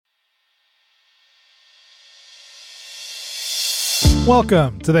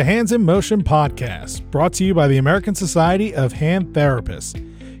Welcome to the Hands in Motion podcast, brought to you by the American Society of Hand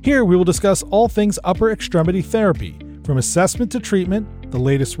Therapists. Here we will discuss all things upper extremity therapy, from assessment to treatment, the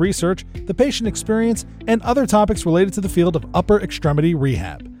latest research, the patient experience, and other topics related to the field of upper extremity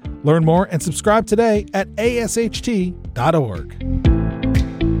rehab. Learn more and subscribe today at asht.org.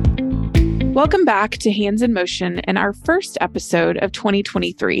 Welcome back to Hands in Motion and our first episode of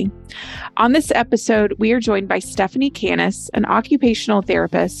 2023. On this episode, we are joined by Stephanie Canis, an occupational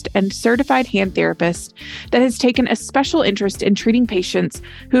therapist and certified hand therapist that has taken a special interest in treating patients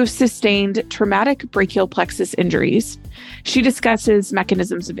who have sustained traumatic brachial plexus injuries. She discusses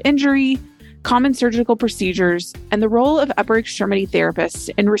mechanisms of injury, common surgical procedures, and the role of upper extremity therapists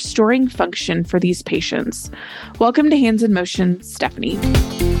in restoring function for these patients. Welcome to Hands in Motion, Stephanie.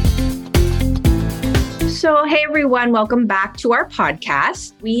 So, hey everyone, welcome back to our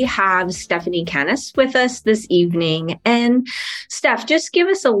podcast. We have Stephanie Canis with us this evening. And Steph, just give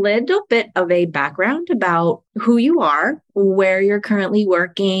us a little bit of a background about who you are, where you're currently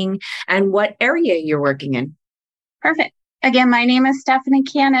working, and what area you're working in. Perfect. Again, my name is Stephanie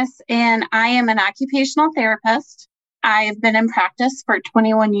Canis, and I am an occupational therapist. I've been in practice for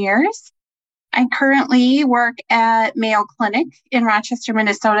 21 years. I currently work at Mayo Clinic in Rochester,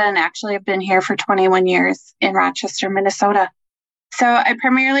 Minnesota, and actually have been here for 21 years in Rochester, Minnesota. So I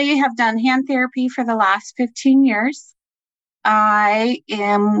primarily have done hand therapy for the last 15 years. I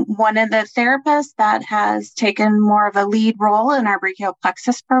am one of the therapists that has taken more of a lead role in our brachial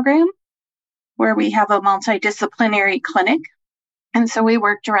plexus program, where we have a multidisciplinary clinic. And so we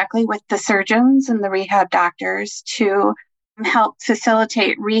work directly with the surgeons and the rehab doctors to help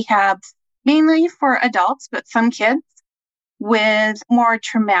facilitate rehab, mainly for adults, but some kids with more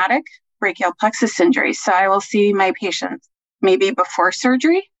traumatic brachial plexus injuries. So I will see my patients maybe before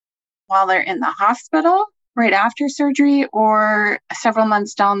surgery, while they're in the hospital, right after surgery, or several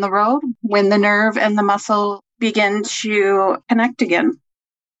months down the road when the nerve and the muscle begin to connect again.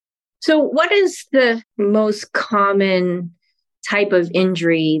 So what is the most common type of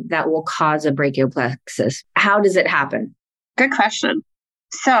injury that will cause a brachial plexus? How does it happen? Good question.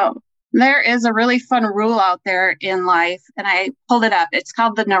 So there is a really fun rule out there in life, and I pulled it up. It's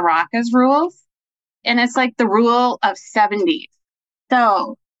called the Naraka's rules, and it's like the rule of 70.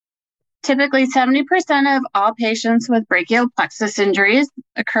 So typically 70% of all patients with brachial plexus injuries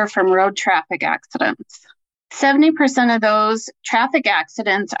occur from road traffic accidents. 70% of those traffic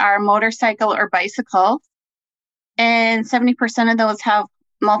accidents are motorcycle or bicycle, and 70% of those have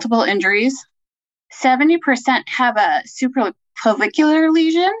multiple injuries. 70% have a supraclavicular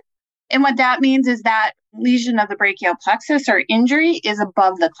lesion. And what that means is that lesion of the brachial plexus or injury is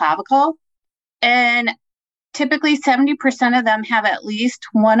above the clavicle. And typically 70% of them have at least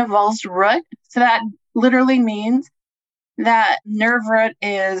one avulsed root. So that literally means that nerve root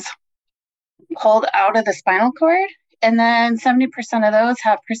is pulled out of the spinal cord. And then 70% of those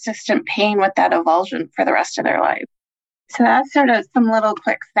have persistent pain with that avulsion for the rest of their life. So that's sort of some little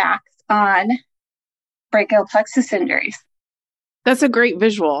quick facts on brachial plexus injuries. That's a great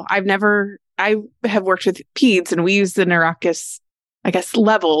visual. I have worked with peds and we use the Naraka's,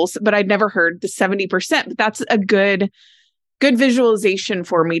 levels, but I'd never heard the 70%. But that's a good visualization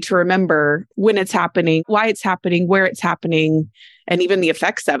for me to remember when it's happening, why it's happening, where it's happening, and even the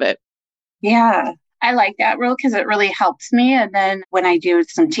effects of it. Yeah, I like that rule because it really helps me. And then when I do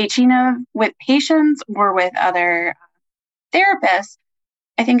some teaching with patients or with other therapists,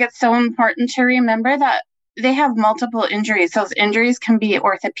 I think it's so important to remember that they have multiple injuries. Those injuries can be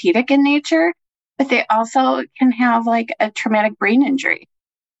orthopedic in nature, but they also can have like a traumatic brain injury.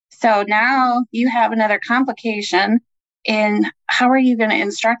 So now you have another complication in how are you going to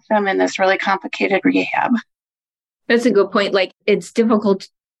instruct them in this really complicated rehab? That's a good point. Like, it's difficult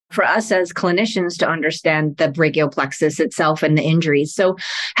for us as clinicians to understand the brachial plexus itself and the injuries. So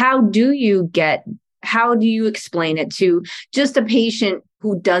how do you explain it to just a patient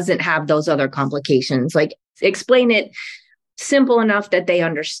who doesn't have those other complications? Like, explain it simple enough that they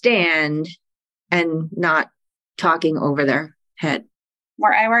understand and not talking over their head.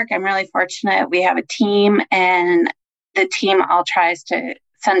 Where I work, I'm really fortunate. We have a team, and the team all tries to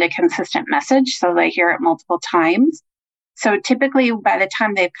send a consistent message so they hear it multiple times. So typically by the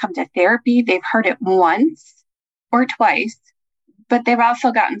time they've come to therapy, they've heard it once or twice, but they've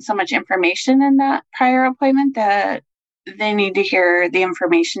also gotten so much information in that prior appointment that they need to hear the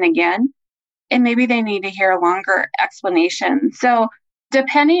information again. And maybe they need to hear a longer explanation. So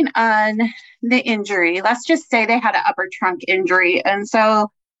depending on the injury, let's just say they had an upper trunk injury. And so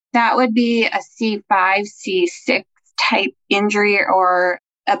that would be a C5, C6 type injury or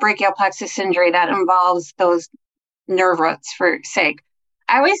a brachial plexus injury that involves those nerve roots for sake.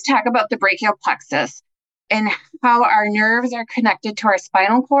 I always talk about the brachial plexus and how our nerves are connected to our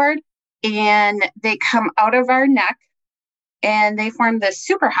spinal cord, and they come out of our neck and they form this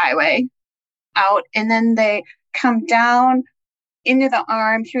superhighway out, and then they come down into the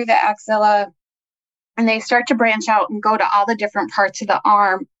arm through the axilla, and they start to branch out and go to all the different parts of the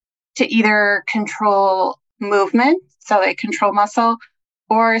arm to either control movement, so they control muscle,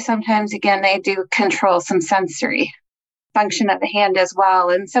 or sometimes, again, they do control some sensory function of the hand as well.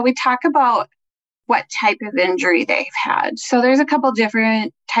 And so we talk about what type of injury they've had. So there's a couple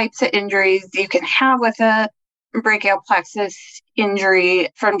different types of injuries you can have with a brachial plexus injury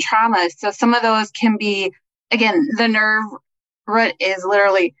from trauma. So some of those can be, again, the nerve root is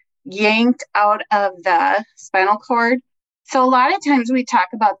literally yanked out of the spinal cord. So a lot of times we talk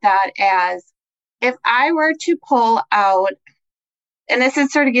about that as if I were to pull out, and this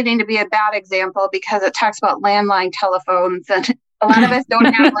is sort of getting to be a bad example because it talks about landline telephones, and a lot of us don't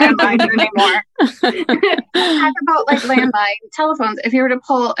have landlines anymore. Talk about like landline telephones. If you were to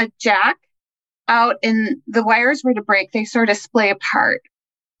pull a jack out and the wires were to break, they sort of splay apart.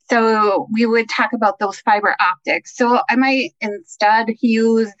 So we would talk about those fiber optics. So I might instead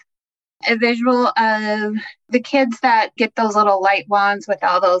use a visual of the kids that get those little light wands with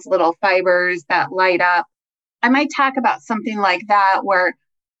all those little fibers that light up. I might talk about something like that where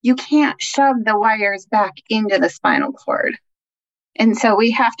you can't shove the wires back into the spinal cord. And so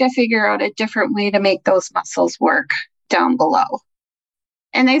we have to figure out a different way to make those muscles work down below.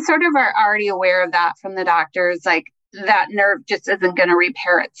 And they sort of are already aware of that from the doctors, like that nerve just isn't going to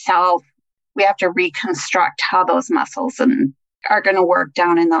repair itself. We have to reconstruct how those muscles are going to work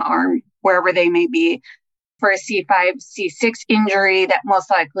down in the arm, wherever they may be. For a C5, C6 injury, that most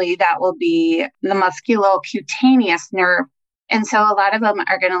likely that will be the musculocutaneous nerve. And so a lot of them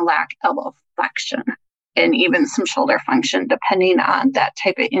are going to lack elbow flexion and even some shoulder function, depending on that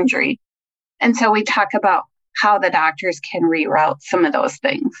type of injury. And so we talk about how the doctors can reroute some of those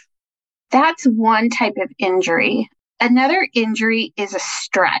things. That's one type of injury. Another injury is a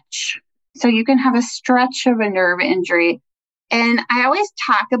stretch. So you can have a stretch of a nerve injury. And I always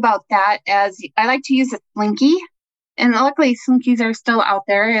talk about that as I like to use a slinky. And luckily, slinkies are still out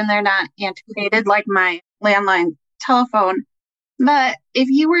there and they're not antiquated like my landline telephone. But if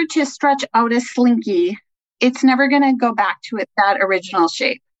you were to stretch out a slinky, it's never going to go back to that original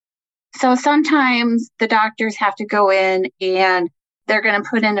shape. So sometimes the doctors have to go in and they're going to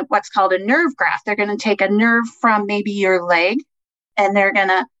put in what's called a nerve graft. They're going to take a nerve from maybe your leg and they're going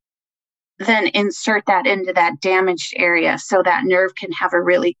to then insert that into that damaged area so that nerve can have a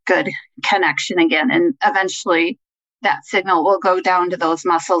really good connection again. And eventually that signal will go down to those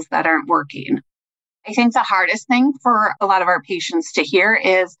muscles that aren't working. I think the hardest thing for a lot of our patients to hear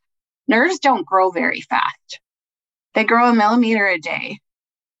is nerves don't grow very fast. They grow a millimeter a day.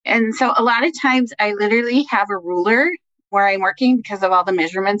 And so a lot of times I literally have a ruler where I'm working because of all the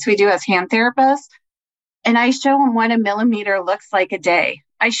measurements we do as hand therapists. And I show them what a millimeter looks like a day.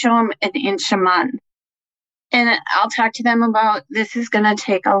 I show them an inch a month. And I'll talk to them about this is going to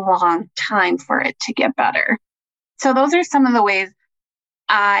take a long time for it to get better. So those are some of the ways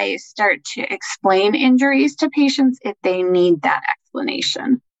I start to explain injuries to patients if they need that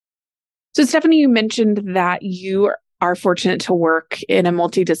explanation. So Stephanie, you mentioned that you are fortunate to work in a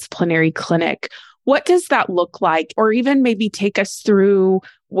multidisciplinary clinic. What does that look like? Or even maybe take us through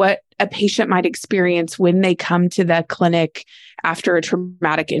what a patient might experience when they come to the clinic after a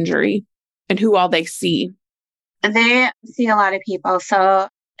traumatic injury and who all they see. They see a lot of people. So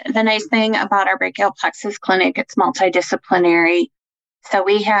the nice thing about our brachial plexus clinic, it's multidisciplinary. So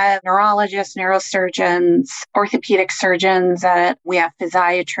we have neurologists, neurosurgeons, orthopedic surgeons, we have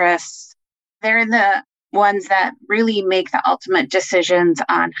physiatrists. They're the ones that really make the ultimate decisions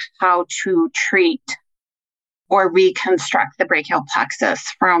on how to treat or reconstruct the brachial plexus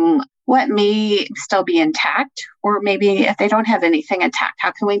from what may still be intact, or maybe if they don't have anything intact,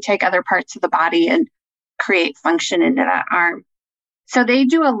 how can we take other parts of the body and create function into that arm? So they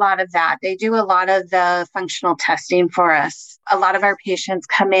do a lot of that. They do a lot of the functional testing for us. A lot of our patients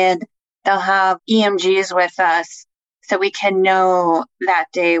come in, they'll have EMGs with us so we can know that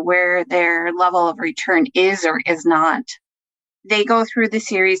day where their level of return is or is not. They go through the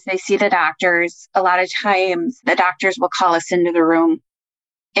series, they see the doctors. A lot of times the doctors will call us into the room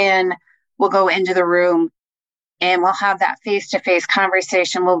and we'll go into the room and we'll have that face-to-face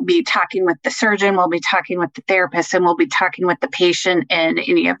conversation. We'll be talking with the surgeon, we'll be talking with the therapist, and we'll be talking with the patient and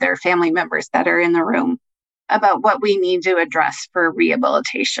any of their family members that are in the room about what we need to address for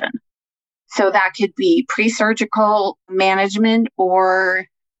rehabilitation. So that could be pre-surgical management, or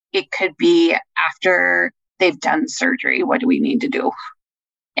it could be after they've done surgery. What do we need to do?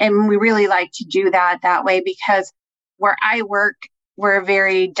 And we really like to do that way because where I work, we're a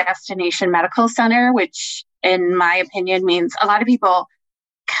very destination medical center, which in my opinion means a lot of people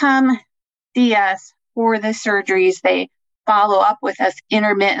come see us for the surgeries. They follow up with us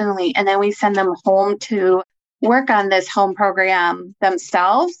intermittently, and then we send them home to work on this home program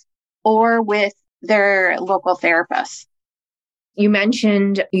themselves or with their local therapists. You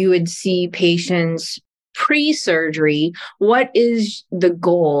mentioned you would see patients pre-surgery. What is the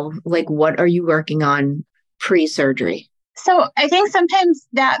goal? Like, what are you working on pre-surgery? So I think sometimes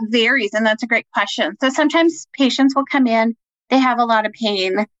that varies, and that's a great question. So sometimes patients will come in, they have a lot of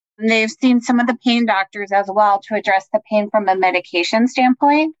pain, and they've seen some of the pain doctors as well to address the pain from a medication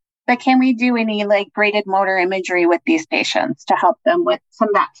standpoint. But can we do any like graded motor imagery with these patients to help them with some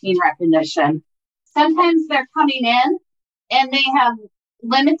of that pain recognition? Sometimes they're coming in and they have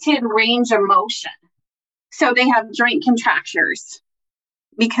limited range of motion. So they have joint contractures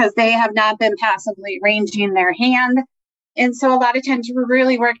because they have not been passively ranging their hand. And so a lot of times we're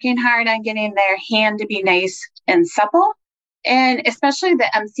really working hard on getting their hand to be nice and supple. And especially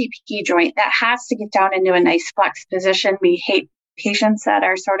the MCP joint, that has to get down into a nice flex position. We hate patients that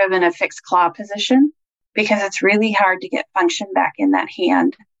are sort of in a fixed claw position because it's really hard to get function back in that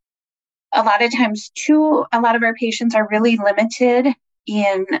hand. A lot of times too, a lot of our patients are really limited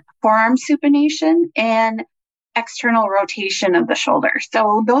in forearm supination and external rotation of the shoulder.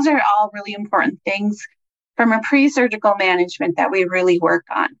 So those are all really important things from a pre-surgical management that we really work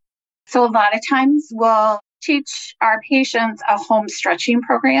on. So a lot of times we'll teach our patients a home stretching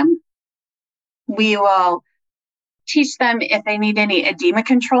program. We will teach them if they need any edema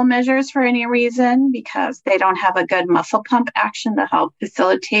control measures for any reason because they don't have a good muscle pump action to help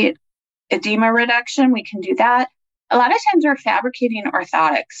facilitate edema reduction. We can do that. A lot of times we're fabricating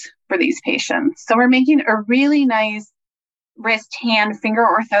orthotics for these patients. So we're making a really nice wrist, hand, finger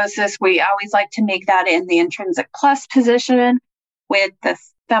orthosis. We always like to make that in the intrinsic plus position with the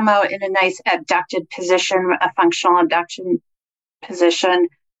thumb out in a nice abducted position, a functional abduction position.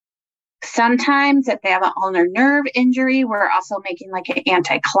 Sometimes if they have an ulnar nerve injury, we're also making like an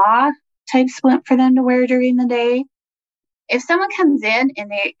anti-claw type splint for them to wear during the day. If someone comes in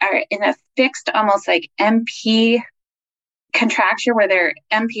and they are in a fixed, almost like MP contracture where their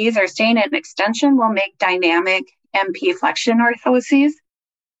MPs are staying in extension, we'll make dynamic MP flexion orthoses.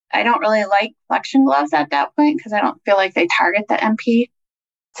 I don't really like flexion gloves at that point because I don't feel like they target the MP.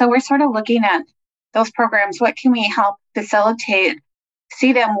 So we're sort of looking at those programs. What can we help facilitate?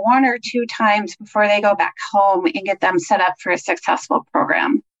 See them 1 or 2 times before they go back home and get them set up for a successful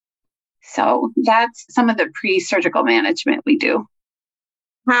program. So that's some of the pre-surgical management we do.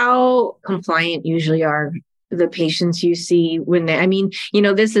 How compliant usually are the patients you see when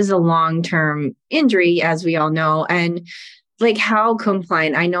this is a long-term injury, as we all know, and like how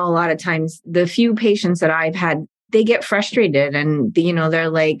compliant? I know a lot of times the few patients that I've had, they get frustrated and, they're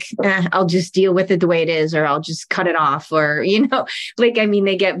like, I'll just deal with it the way it is, or I'll just cut it off, or, they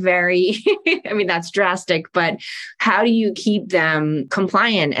get very, that's drastic, but how do you keep them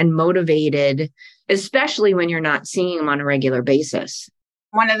compliant and motivated, especially when you're not seeing them on a regular basis?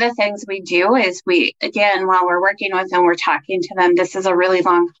 One of the things we do is while we're working with them, we're talking to them. This is a really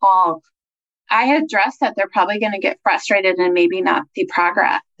long haul. I address that they're probably going to get frustrated and maybe not see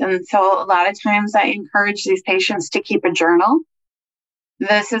progress. And so a lot of times I encourage these patients to keep a journal.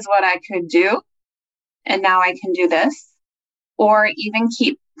 This is what I could do, and now I can do this. Or even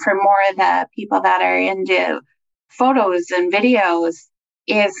keep, for more of the people that are into photos and videos,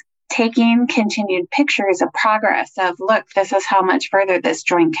 is taking continued pictures of progress of, look, this is how much further this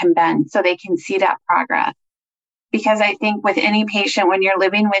joint can bend, so they can see that progress. Because I think with any patient, when you're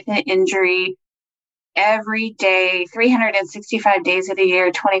living with an injury every day, 365 days of the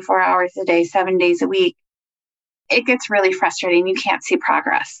year, 24 hours a day, 7 days a week, it gets really frustrating. You can't see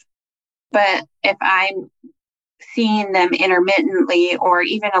progress. But if I'm seeing them intermittently, or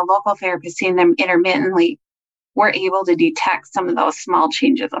even a local therapist seeing them intermittently, we're able to detect some of those small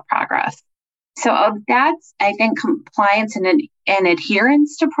changes of progress. So that's, I think, compliance and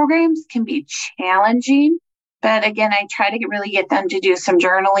adherence to programs can be challenging. But again, I try to really get them to do some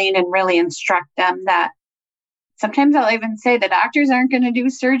journaling and really instruct them that sometimes I'll even say the doctors aren't going to do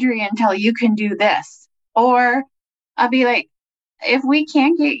surgery until you can do this. Or I'll be like, if we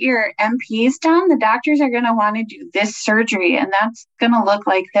can't get your MPs done, the doctors are going to want to do this surgery, and that's going to look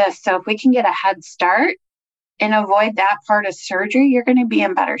like this. So if we can get a head start and avoid that part of surgery, you're going to be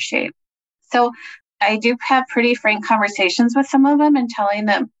in better shape. So I do have pretty frank conversations with some of them and telling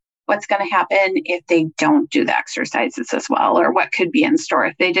them what's going to happen if they don't do the exercises as well, or what could be in store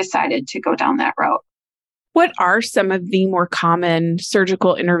if they decided to go down that route. What are some of the more common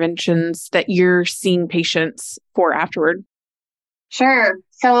surgical interventions that you're seeing patients for afterward? Sure.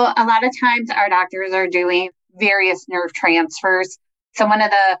 So a lot of times our doctors are doing various nerve transfers. So one of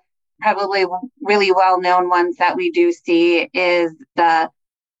the probably really well-known ones that we do see is the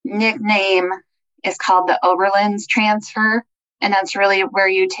nickname is called the Oberlins transfer. And that's really where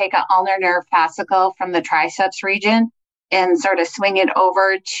you take an ulnar nerve fascicle from the triceps region and sort of swing it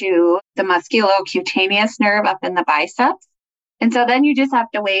over to the musculocutaneous nerve up in the biceps. And so then you just have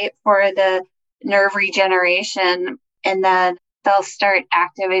to wait for the nerve regeneration, and then they'll start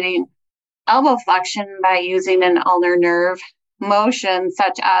activating elbow flexion by using an ulnar nerve motion,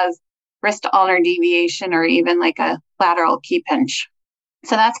 such as wrist ulnar deviation or even like a lateral key pinch.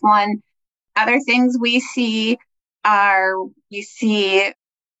 So that's one. Other things we see a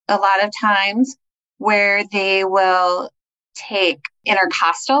lot of times where they will take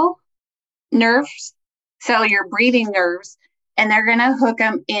intercostal nerves, so your breathing nerves, and they're going to hook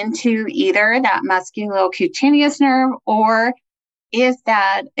them into either that musculocutaneous nerve, or if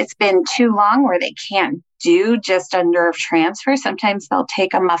that it's been too long where they can't do just a nerve transfer, sometimes they'll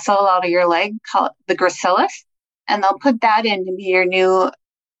take a muscle out of your leg called the gracilis, and they'll put that in to be your new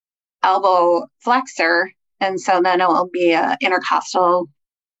elbow flexor. And so then it will be an intercostal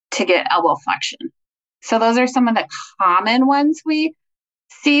to get elbow flexion. So those are some of the common ones we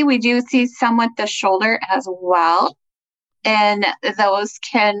see. We do see some with the shoulder as well. And those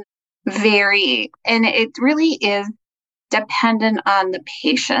can vary. And it really is dependent on the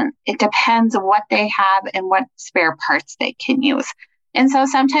patient. It depends on what they have and what spare parts they can use. And so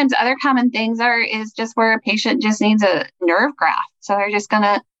sometimes other common things is just where a patient just needs a nerve graft. So they're just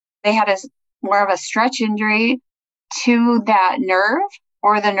they had more of a stretch injury to that nerve,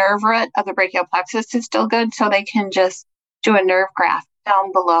 or the nerve root of the brachial plexus is still good, so they can just do a nerve graft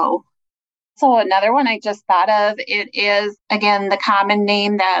down below. So another one I just thought of, it is, again, the common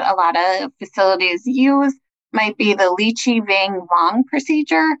name that a lot of facilities use might be the Lichi-Vang-Wang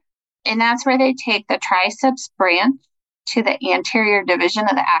procedure. And that's where they take the triceps branch to the anterior division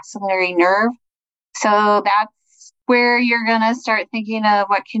of the axillary nerve. So that's where you're going to start thinking of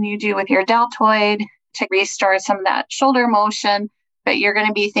what can you do with your deltoid to restore some of that shoulder motion, but you're going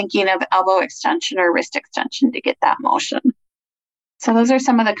to be thinking of elbow extension or wrist extension to get that motion. So those are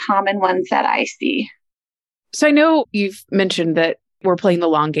some of the common ones that I see. So I know you've mentioned that we're playing the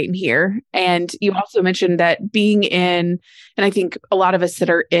long game here. And you also mentioned that being in, and I think a lot of us that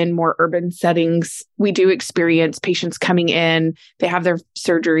are in more urban settings, we do experience patients coming in, they have their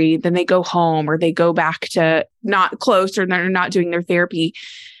surgery, then they go home or they go back to not close, or they're not doing their therapy.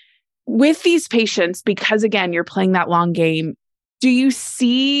 With these patients, because again, you're playing that long game, do you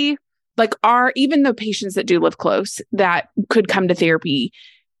see, like, are even the patients that do live close that could come to therapy,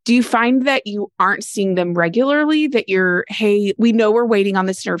 do you find that you aren't seeing them regularly, that hey, we know we're waiting on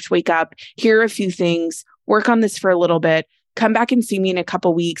this nerve to wake up. Here are a few things, work on this for a little bit, come back and see me in a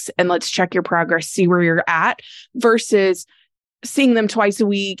couple weeks and let's check your progress, see where you're at, versus seeing them twice a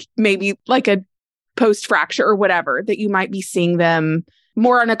week, maybe like a post fracture or whatever, that you might be seeing them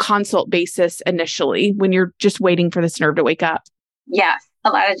more on a consult basis initially when you're just waiting for this nerve to wake up? Yes.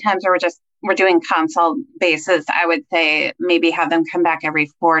 A lot of times we're doing consult basis. I would say maybe have them come back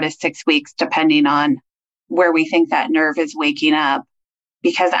every 4 to 6 weeks, depending on where we think that nerve is waking up,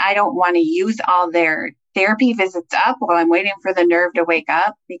 because I don't want to use all their therapy visits up while I'm waiting for the nerve to wake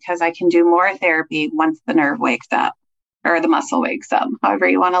up, because I can do more therapy once the nerve wakes up or the muscle wakes up, however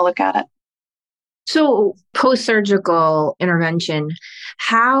you want to look at it. So post-surgical intervention,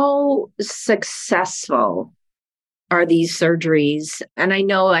 how successful are these surgeries? And I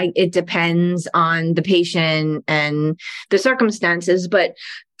know it depends on the patient and the circumstances, but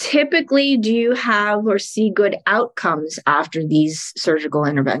typically, do you have or see good outcomes after these surgical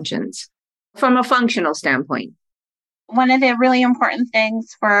interventions from a functional standpoint? One of the really important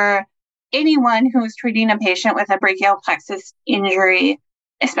things for anyone who's treating a patient with a brachial plexus injury,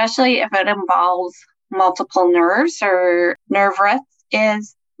 especially if it involves multiple nerves or nerve roots,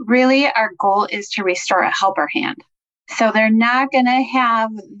 is really our goal is to restore a helper hand. So they're not going to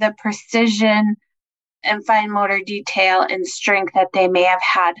have the precision and fine motor detail and strength that they may have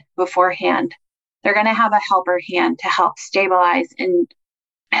had beforehand. They're going to have a helper hand to help stabilize and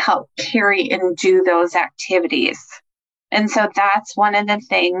help carry and do those activities. And so that's one of the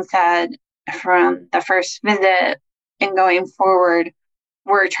things that from the first visit and going forward,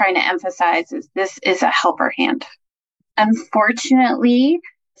 we're trying to emphasize is this is a helper hand. Unfortunately,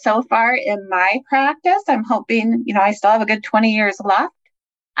 so far in my practice, I'm hoping, I still have a good 20 years left.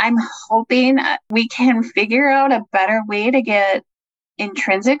 I'm hoping we can figure out a better way to get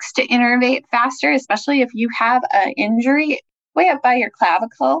intrinsics to innervate faster, especially if you have an injury way up by your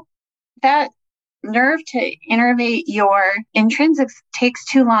clavicle. That nerve to innervate your intrinsics takes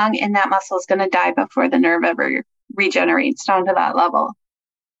too long, and that muscle is going to die before the nerve ever regenerates down to that level.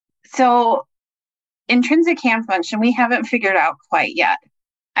 So intrinsic hand function, we haven't figured out quite yet.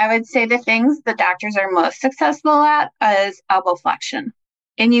 I would say the things the doctors are most successful at is elbow flexion.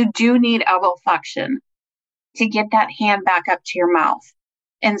 And you do need elbow flexion to get that hand back up to your mouth.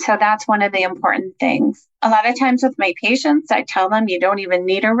 And so that's one of the important things. A lot of times with my patients, I tell them you don't even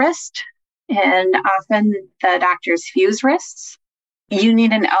need a wrist. And often the doctors fuse wrists. You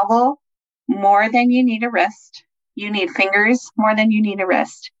need an elbow more than you need a wrist. You need fingers more than you need a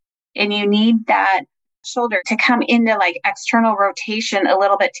wrist. And you need that shoulder to come into like external rotation a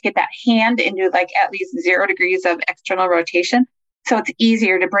little bit to get that hand into like at least 0 degrees of external rotation. So it's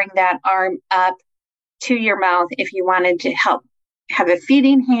easier to bring that arm up to your mouth if you wanted to help have a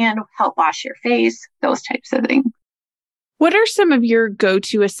feeding hand, help wash your face, those types of things. What are some of your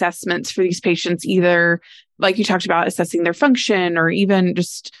go-to assessments for these patients, either like you talked about assessing their function or even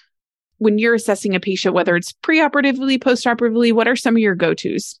just when you're assessing a patient, whether it's preoperatively, postoperatively, what are some of your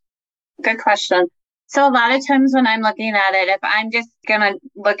go-tos? Good question. So a lot of times when I'm looking at it, if I'm just going to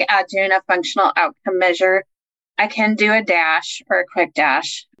look at doing a functional outcome measure, I can do a dash or a quick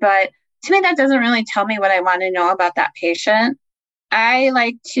dash. But to me, that doesn't really tell me what I want to know about that patient. I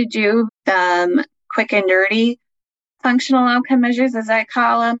like to do quick and dirty functional outcome measures, as I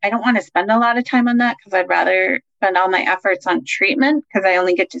call them. I don't want to spend a lot of time on that because I'd rather spend all my efforts on treatment because I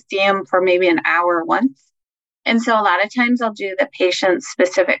only get to see them for maybe an hour once. And so a lot of times I'll do the patient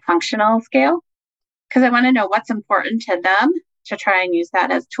specific functional scale because I want to know what's important to them to try and use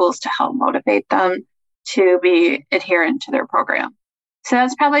that as tools to help motivate them to be adherent to their program. So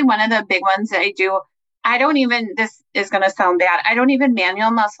that's probably one of the big ones that I do. This is going to sound bad, I don't even manual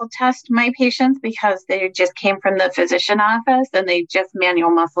muscle test my patients because they just came from the physician office and they just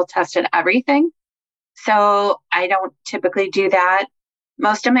manual muscle tested everything. So I don't typically do that.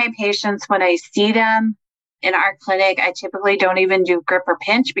 Most of my patients, when I see them in our clinic, I typically don't even do grip or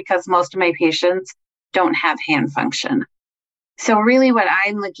pinch because most of my patients don't have hand function. So really what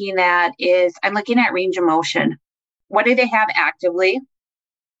I'm looking at is I'm looking at range of motion. What do they have actively?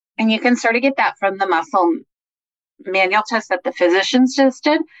 And you can sort of get that from the muscle manual test that the physicians just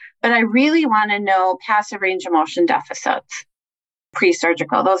did. But I really want to know passive range of motion deficits,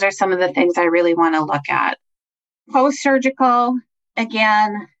 pre-surgical. Those are some of the things I really want to look at. Post-surgical,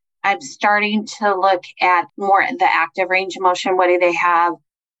 again, I'm starting to look at more the active range of motion. What do they have?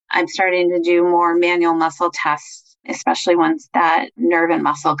 I'm starting to do more manual muscle tests, especially ones that nerve and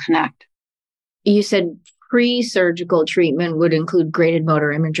muscle connect. You said pre-surgical treatment would include graded motor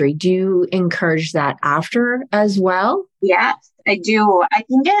imagery. Do you encourage that after as well? Yes, I do. I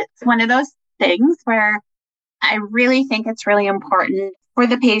think it's one of those things where I really think it's really important for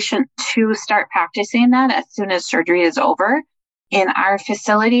the patient to start practicing that as soon as surgery is over. In our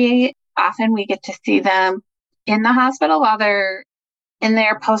facility, often we get to see them in the hospital while they're in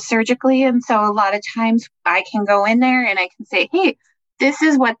there post-surgically. And so a lot of times I can go in there and I can say, hey, this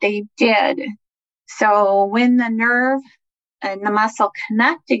is what they did. So when the nerve and the muscle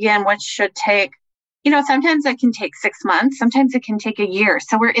connect again, which should take, sometimes it can take 6 months, sometimes it can take a year.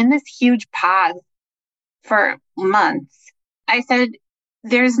 So we're in this huge pause for months. I said,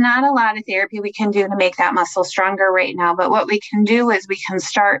 there's not a lot of therapy we can do to make that muscle stronger right now. But what we can do is we can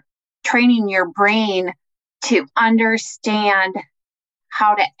start training your brain to understand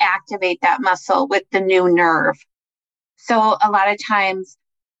how to activate that muscle with the new nerve. So a lot of times,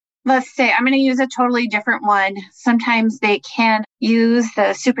 let's say I'm going to use a totally different one. Sometimes they can use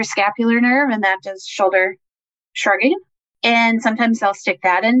the suprascapular nerve, and that does shoulder shrugging. And sometimes they'll stick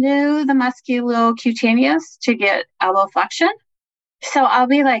that into the musculocutaneous to get elbow flexion. So I'll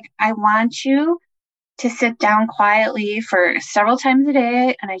be like, I want you to sit down quietly for several times a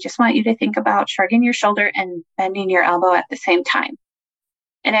day. And I just want you to think about shrugging your shoulder and bending your elbow at the same time.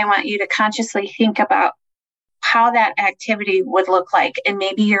 And I want you to consciously think about how that activity would look like. And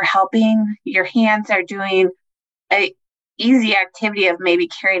maybe you're helping, your hands are doing an easy activity of maybe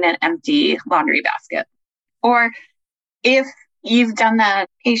carrying an empty laundry basket. Or if you've done that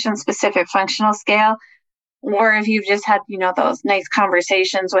patient-specific functional scale, or if you've just had, those nice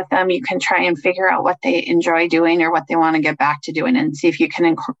conversations with them, you can try and figure out what they enjoy doing or what they want to get back to doing and see if you can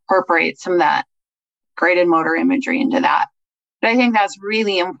incorporate some of that graded motor imagery into that. But I think that's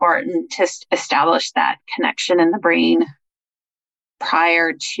really important to establish that connection in the brain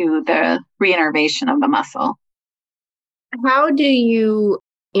prior to the reinnervation of the muscle. How do you,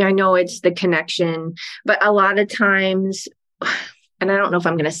 I know it's the connection, but a lot of times and I don't know if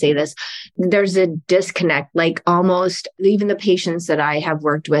I'm going to say this, there's a disconnect, like almost even the patients that I have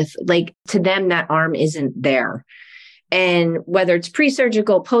worked with, like to them, that arm isn't there. And whether it's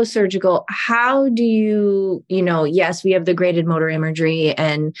pre-surgical, post-surgical, how do you, yes, we have the graded motor imagery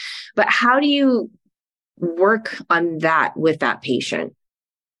but how do you work on that with that patient?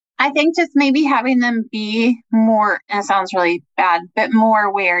 I think just maybe having them be more, and it sounds really bad, but more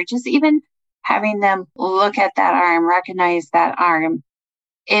aware, just even having them look at that arm, recognize that arm.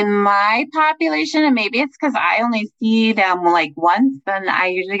 In my population, and maybe it's because I only see them like once, and I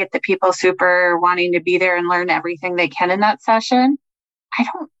usually get the people super wanting to be there and learn everything they can in that session. I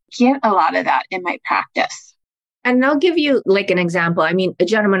don't get a lot of that in my practice. And I'll give you like an example. I mean, a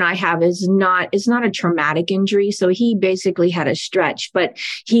gentleman I have is not a traumatic injury. So he basically had a stretch, but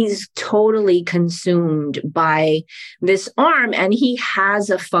he's totally consumed by this arm and he has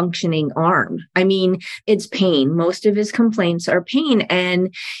a functioning arm. I mean, it's pain. Most of his complaints are pain,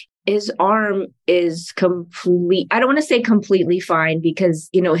 and his arm is I don't want to say completely fine because,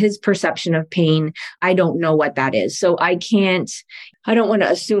 his perception of pain, I don't know what that is. So I don't want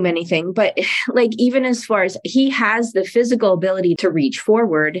to assume anything, but like, even as far as he has the physical ability to reach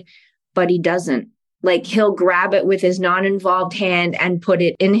forward, but he doesn't. Like he'll grab it with his non-involved hand and put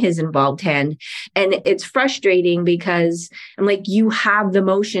it in his involved hand. And it's frustrating because I'm like, you have the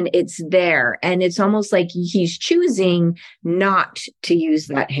motion, it's there. And it's almost like he's choosing not to use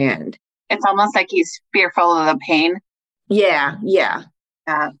that hand. It's almost like he's fearful of the pain. Yeah.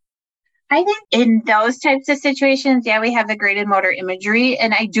 I think in those types of situations, we have the graded motor imagery.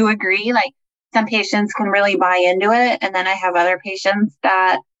 And I do agree, like some patients can really buy into it. And then I have other patients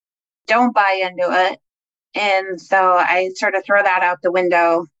that don't buy into it. And so I sort of throw that out the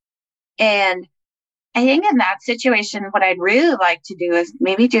window. And I think in that situation, what I'd really like to do is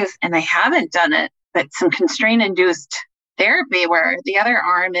maybe and I haven't done it, but some constraint-induced therapy where the other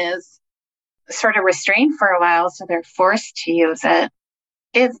arm is sort of restrained for a while, so they're forced to use it.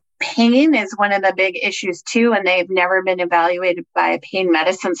 If pain is one of the big issues too, and they've never been evaluated by a pain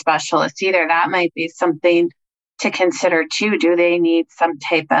medicine specialist either, that might be something to consider too. Do they need some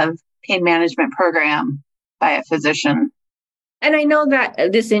type of pain management program by a physician? And I know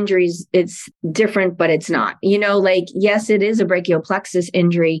that this injury it's different, but it's not, like, yes, it is a brachial plexus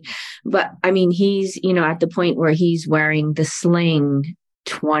injury, but I mean, he's, at the point where he's wearing the sling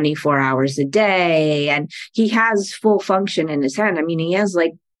 24 hours a day and he has full function in his hand. I mean, he has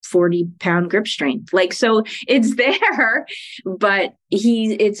like 40-pound grip strength. Like, so it's there, but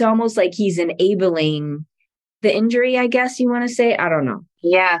it's almost like he's enabling the injury, I guess you want to say. I don't know.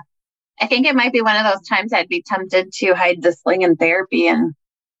 Yeah. I think it might be one of those times I'd be tempted to hide the sling in therapy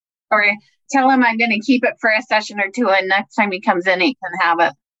or tell him I'm going to keep it for a session or two. And next time he comes in, he can have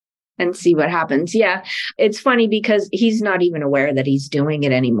it. And see what happens. Yeah. It's funny because he's not even aware that he's doing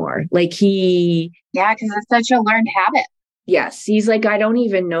it anymore. Like Yeah, because it's such a learned habit. Yes. He's like, I don't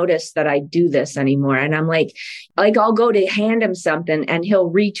even notice that I do this anymore. And I'm like I'll go to hand him something and he'll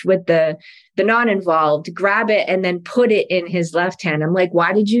reach with the non-involved, grab it and then put it in his left hand. I'm like,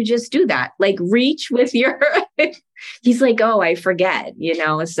 why did you just do that? Like reach with your, he's like, oh, I forget,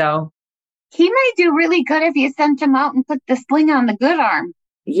 so. He might do really good if you sent him out and put the sling on the good arm.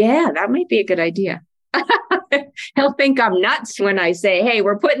 Yeah, that might be a good idea. He'll think I'm nuts when I say, hey,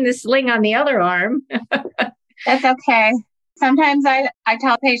 we're putting the sling on the other arm. That's okay. Sometimes I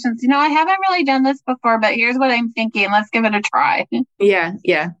tell patients, I haven't really done this before, but here's what I'm thinking. Let's give it a try.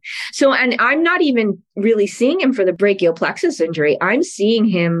 Yeah. So, and I'm not even really seeing him for the brachial plexus injury. I'm seeing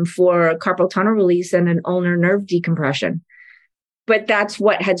him for carpal tunnel release and an ulnar nerve decompression. But that's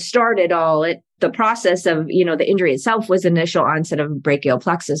what had started the process of, the injury itself was initial onset of brachial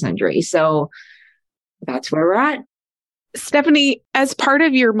plexus injury. So that's where we're at. Stephanie, as part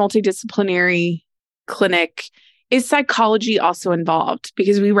of your multidisciplinary clinic, is psychology also involved?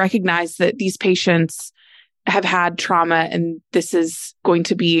 Because we recognize that these patients have had trauma and this is going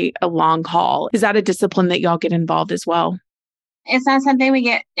to be a long haul. Is that a discipline that y'all get involved as well? It's not something we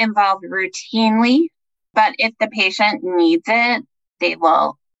get involved routinely, but if the patient needs it, they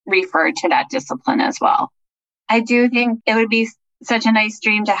will refer to that discipline as well. I do think it would be such a nice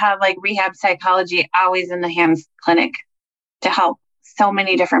dream to have like rehab psychology always in the HANS clinic to help so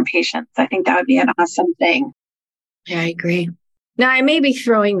many different patients. I think that would be an awesome thing. Yeah, I agree. Now, I may be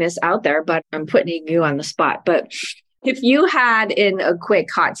throwing this out there, but I'm putting you on the spot. But if you had in a quick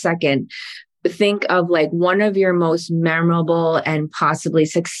hot second, think of like one of your most memorable and possibly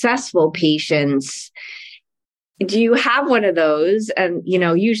successful patients. Do you have one of those? And,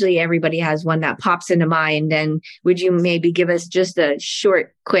 usually everybody has one that pops into mind. And would you maybe give us just a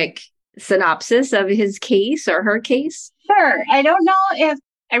short, quick synopsis of his case or her case? Sure. I don't know if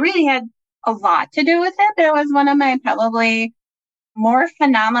I really had a lot to do with it, but it was one of my probably more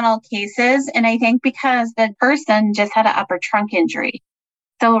phenomenal cases. And I think because the person just had an upper trunk injury.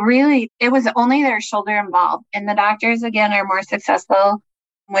 So really, it was only their shoulder involved. And the doctors, again, are more successful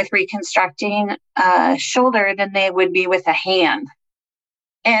with reconstructing a shoulder than they would be with a hand.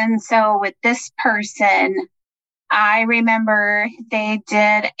 And so with this person, I remember they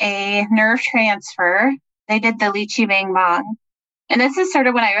did a nerve transfer. They did the Lychee Bang Bong. And this is sort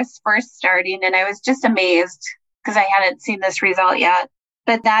of when I was first starting, and I was just amazed because I hadn't seen this result yet.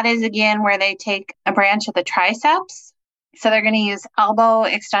 But that is, again, where they take a branch of the triceps. So they're going to use elbow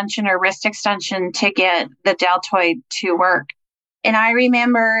extension or wrist extension to get the deltoid to work. And I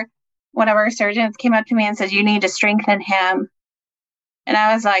remember one of our surgeons came up to me and said, you need to strengthen him. And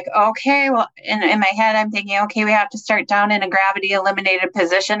I was like, okay, well, in my head, I'm thinking, okay, we have to start down in a gravity eliminated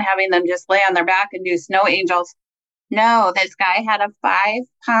position, having them just lay on their back and do snow angels. No, this guy had a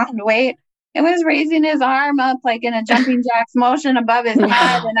 5-pound weight. It was raising his arm up like in a jumping jacks motion above his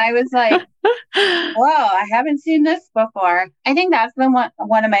head. And I was like, whoa, I haven't seen this before. I think that's been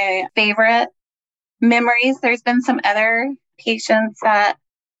one of my favorite memories. There's been some other patients that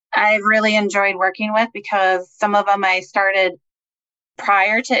I've really enjoyed working with because some of them I started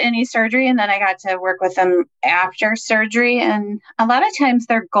prior to any surgery, and then I got to work with them after surgery. And a lot of times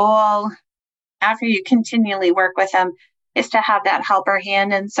their goal after you continually work with them is to have that helper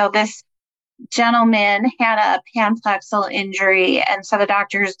hand. And so this gentleman had a panflexal injury, and so the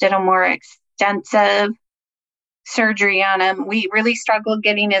doctors did a more extensive surgery on him. We really struggled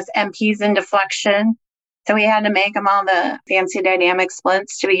getting his MPs into flexion, so we had to make him all the fancy dynamic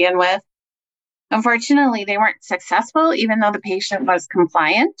splints to begin with. Unfortunately, they weren't successful, even though the patient was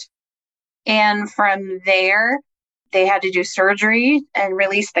compliant. And from there, they had to do surgery and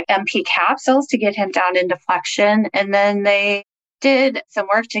release the MP capsules to get him down into flexion. And then they did some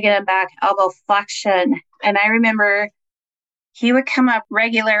work to get him back elbow flexion. And I remember he would come up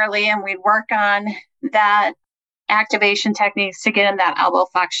regularly and we'd work on that activation techniques to get him that elbow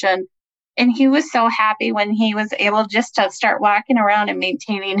flexion. And he was so happy when he was able just to start walking around and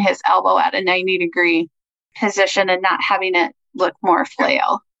maintaining his elbow at a 90-degree position and not having it look more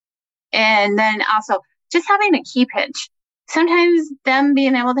flail. And then also just having a key pinch. Sometimes them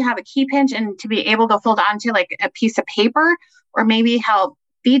being able to have a key pinch and to be able to hold on to like a piece of paper or maybe help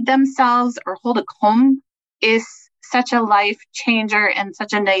feed themselves or hold a comb is such a life changer and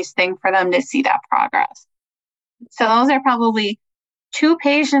such a nice thing for them to see that progress. So those are probably two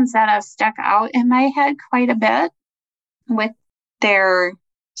patients that have stuck out in my head quite a bit with their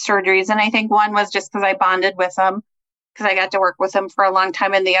surgeries. And I think one was just because I bonded with them, because I got to work with them for a long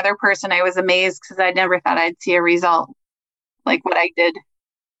time. And the other person, I was amazed because I never thought I'd see a result like what I did.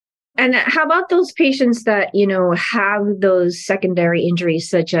 And how about those patients that, have those secondary injuries,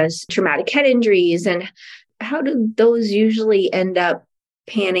 such as traumatic head injuries? And how do those usually end up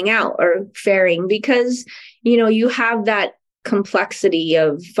panning out or faring? Because, you have that complexity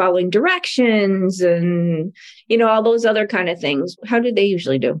of following directions and, all those other kind of things. How do they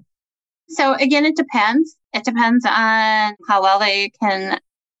usually do? So again, it depends. It depends on how well they can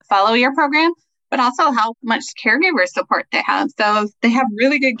follow your program, but also how much caregiver support they have. So if they have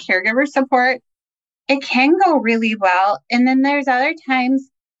really good caregiver support, it can go really well. And then there's other times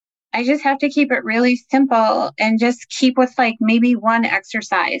I just have to keep it really simple and just keep with like maybe one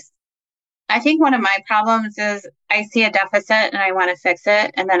exercise. I think one of my problems is I see a deficit and I want to fix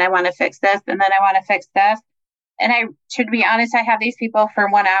it. And then I want to fix this. And then I want to fix this. And to be honest, I have these people for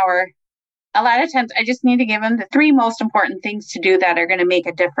 1 hour. A lot of times I just need to give them the 3 most important things to do that are going to make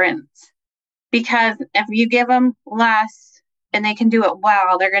a difference. Because if you give them less and they can do it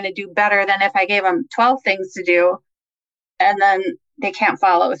well, they're going to do better than if I gave them 12 things to do and then they can't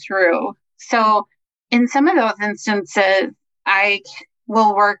follow through. So in some of those instances, I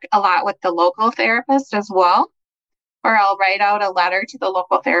will work a lot with the local therapist as well. Or I'll write out a letter to the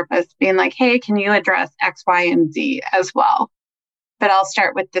local therapist being like, hey, can you address X, Y, and Z as well? But I'll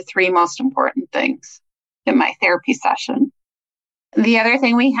start with the 3 most important things in my therapy session. The other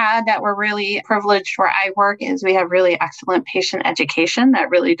thing we had that we're really privileged where I work is we have really excellent patient education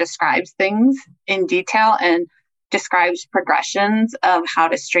that really describes things in detail and describes progressions of how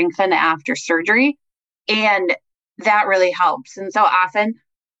to strengthen after surgery. And that really helps. And so often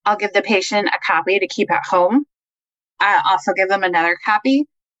I'll give the patient a copy to keep at home. I also give them another copy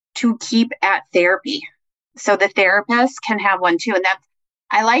to keep at therapy. So the therapist can have one too. And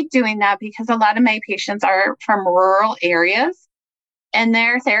I like doing that because a lot of my patients are from rural areas and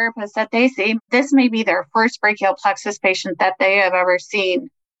their therapists that they see, this may be their first brachial plexus patient that they have ever seen.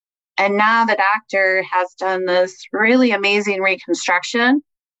 And now the doctor has done this really amazing reconstruction,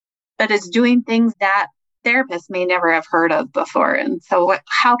 but is doing things that therapists may never have heard of before. And so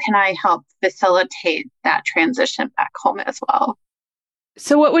how can I help facilitate that transition back home as well?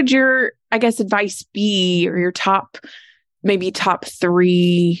 So what would your, advice be, or your top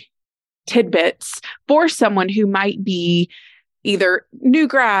 3 tidbits for someone who might be either new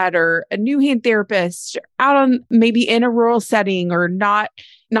grad or a new hand therapist out on maybe in a rural setting, or not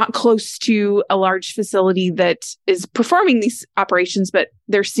close to a large facility that is performing these operations, but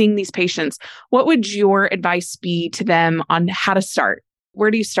they're seeing these patients? What would your advice be to them on how to start?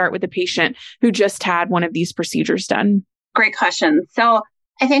 Where do you start with a patient who just had one of these procedures done? Great question. So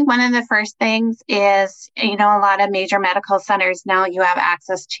I think one of the first things is, a lot of major medical centers now, you have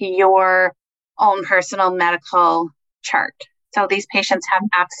access to your own personal medical chart. So these patients have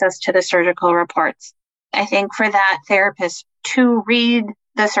access to the surgical reports. I think for that therapist to read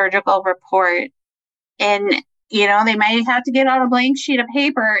the surgical report, and, they might have to get out a blank sheet of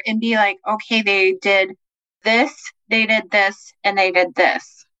paper and be like, okay, they did this, and they did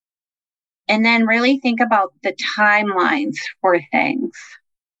this. And then really think about the timelines for things.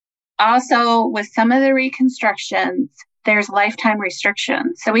 Also, with some of the reconstructions, there's lifetime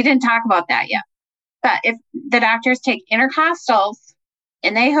restrictions. So we didn't talk about that yet. But if the doctors take intercostals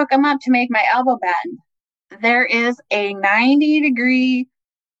and they hook them up to make my elbow bend, there is a 90-degree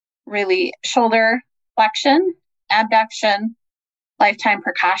really shoulder flexion, abduction, lifetime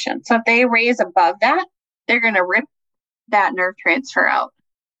precaution. So if they raise above that, they're going to rip that nerve transfer out.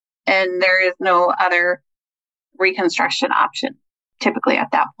 And there is no other reconstruction option typically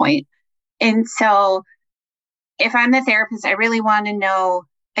at that point. And so if I'm the therapist, I really want to know,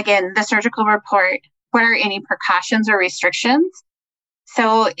 again, the surgical report, what are any precautions or restrictions?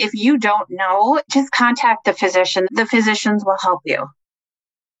 So if you don't know, just contact the physician. The physicians will help you.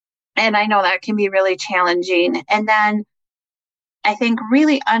 And I know that can be really challenging. And then I think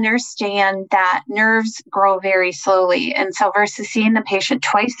really understand that nerves grow very slowly. And so versus seeing the patient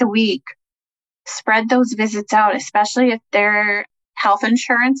twice a week, spread those visits out, especially if they're health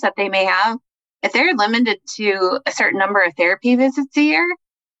insurance that they may have. If they're limited to a certain number of therapy visits a year,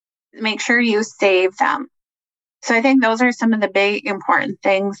 make sure you save them. So I think those are some of the big important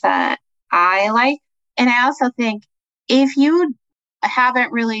things that I like. And I also think if you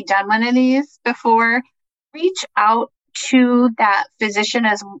haven't really done one of these before, reach out to that physician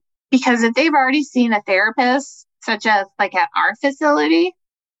because if they've already seen a therapist, such as like at our facility,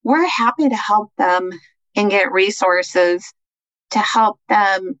 we're happy to help them and get resources to help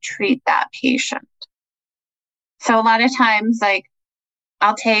them treat that patient. So a lot of times, like,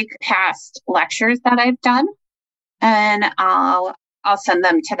 I'll take past lectures that I've done and I'll send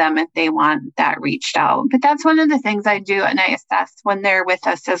them to them if they want that reached out. But that's one of the things I do, and I assess when they're with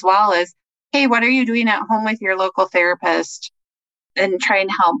us as well is, hey, what are you doing at home with your local therapist? And try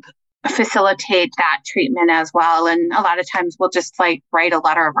and help facilitate that treatment as well. And a lot of times we'll just write a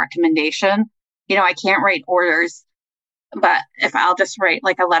letter of recommendation. I can't write orders, but if I'll just write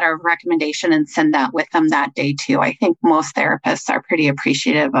a letter of recommendation and send that with them that day too, I think most therapists are pretty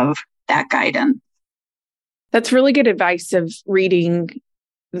appreciative of that guidance. That's really good advice of reading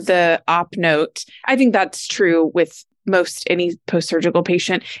the op note. I think that's true with most any post-surgical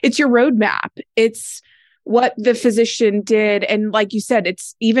patient. It's your roadmap. It's what the physician did. And like you said,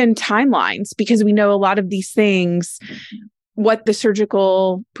 it's even timelines, because we know a lot of these things, what the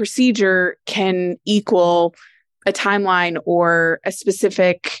surgical procedure can equal a timeline or a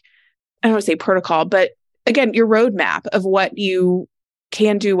specific, I don't want to say protocol, but again, your roadmap of what you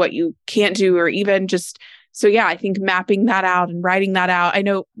can do, what you can't do, or even just, so yeah, I think mapping that out and writing that out. I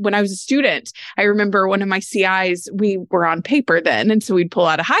know when I was a student, I remember one of my CIs, we were on paper then. And so we'd pull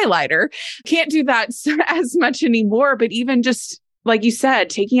out a highlighter. Can't do that as much anymore, but even just like you said,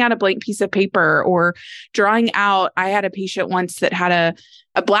 taking out a blank piece of paper or drawing out. I had a patient once that had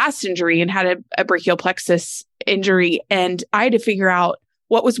a blast injury and had a brachial plexus injury. And I had to figure out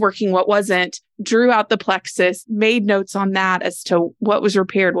what was working, what wasn't, drew out the plexus, made notes on that as to what was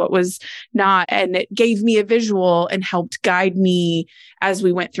repaired, what was not. And it gave me a visual and helped guide me as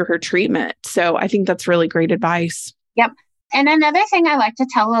we went through her treatment. So I think that's really great advice. Yep. And another thing I like to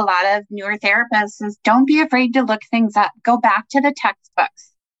tell a lot of newer therapists is don't be afraid to look things up. Go back to the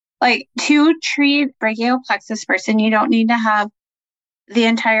textbooks. To treat brachial plexus person, you don't need to have the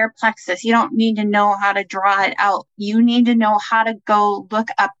entire plexus. You don't need to know how to draw it out. You need to know how to go look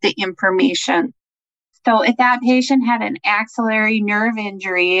up the information. So if that patient had an axillary nerve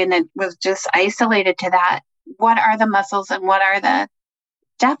injury and it was just isolated to that, what are the muscles and what are the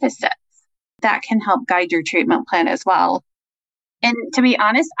deficits? That can help guide your treatment plan as well. And to be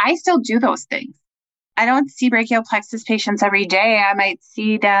honest, I still do those things. I don't see brachial plexus patients every day. I might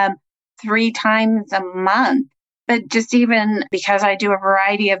see them 3 times a month. But just even because I do a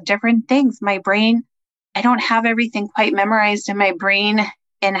variety of different things, my brain, I don't have everything quite memorized in my brain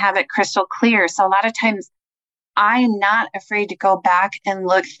and have it crystal clear. So a lot of times I'm not afraid to go back and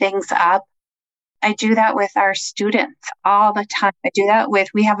look things up. I do that with our students all the time.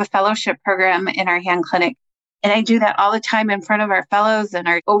 We have a fellowship program in our hand clinic, and I do that all the time in front of our fellows and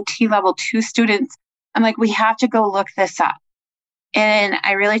our OT level 2 students. I'm like, we have to go look this up. And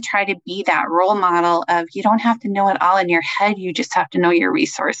I really try to be that role model of you don't have to know it all in your head. You just have to know your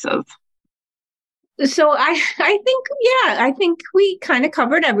resources. So I think we kind of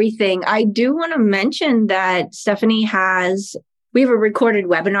covered everything. I do want to mention that Stephanie we have a recorded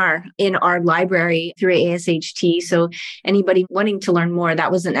webinar in our library through ASHT. So anybody wanting to learn more,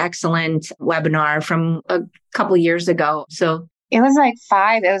 that was an excellent webinar from a couple of years ago. So it was like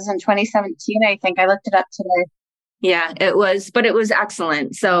 5. It was in 2017. I think I looked it up today. Yeah, it was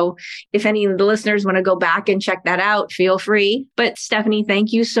excellent. So if any of the listeners want to go back and check that out, feel free. But Stephanie,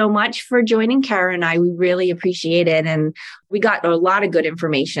 thank you so much for joining Kara and I. We really appreciate it. And we got a lot of good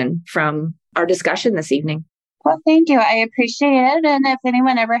information from our discussion this evening. Well, thank you. I appreciate it. And if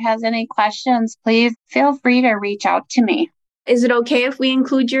anyone ever has any questions, please feel free to reach out to me. Is it okay if we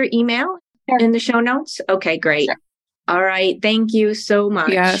include your email in the show notes? Okay, great. Sure. All right. Thank you so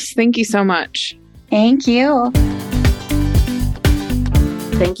much. Yes. Thank you so much. Thank you.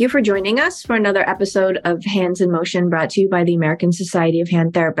 Thank you for joining us for another episode of Hands in Motion, brought to you by the American Society of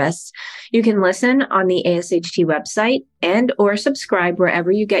Hand Therapists. You can listen on the ASHT website and or subscribe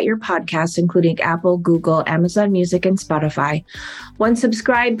wherever you get your podcasts, including Apple, Google, Amazon Music, and Spotify. Once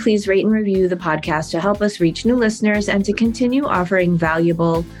subscribed, please rate and review the podcast to help us reach new listeners and to continue offering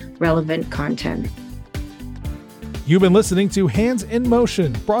valuable, relevant content. You've been listening to Hands in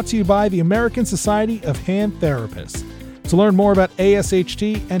Motion, brought to you by the American Society of Hand Therapists. To learn more about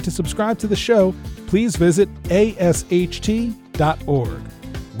ASHT and to subscribe to the show, please visit asht.org.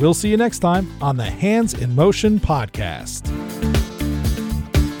 We'll see you next time on the Hands in Motion podcast.